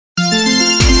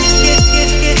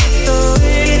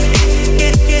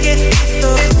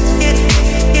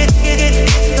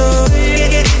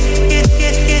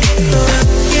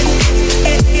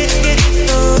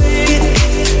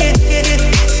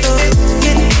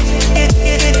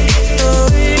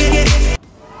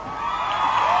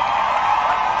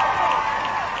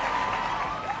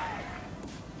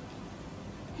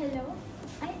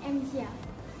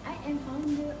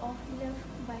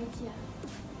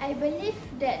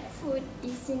that food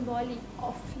is symbolic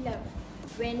of love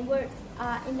when words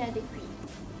are inadequate.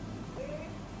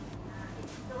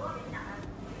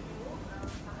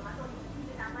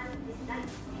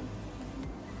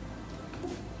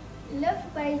 Love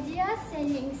by Dia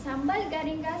sending sambal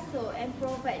garing Ghasoo and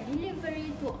provide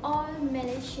delivery to all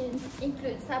Malaysians,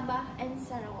 include Sabah and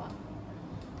Sarawak.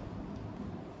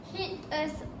 Hit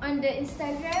us on the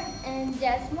Instagram and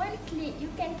just one click you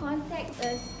can contact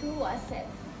us through WhatsApp.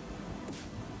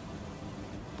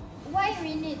 Why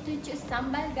we need to choose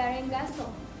sambal garing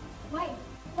Ghasoo? Why?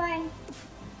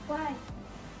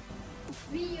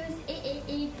 We use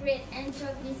AAA grade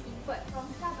anchovies import from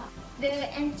Sabah.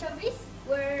 The anchovies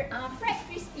were fried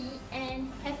crispy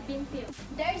and have been peeled.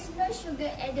 There is no sugar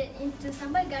added into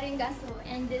sambal garing Ghasoo,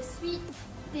 and the sweet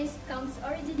taste comes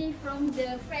originally from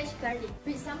the fresh garlic.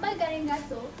 With sambal garing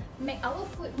Ghasoo, make our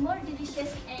food more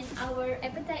delicious and our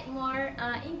appetite more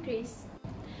increase.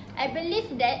 I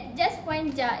believe that just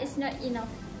one jar is not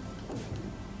enough.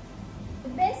 The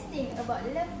best thing about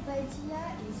Love by Gia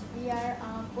is we are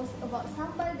post about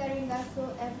sambal garing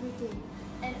Ghasoo every day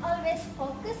and always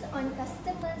focus on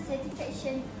customer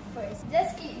satisfaction first.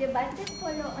 Just click the button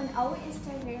follow on our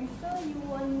Instagram so you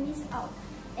won't miss out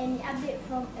any update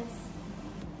from us.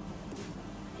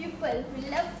 People who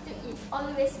love to eat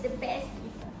always the best.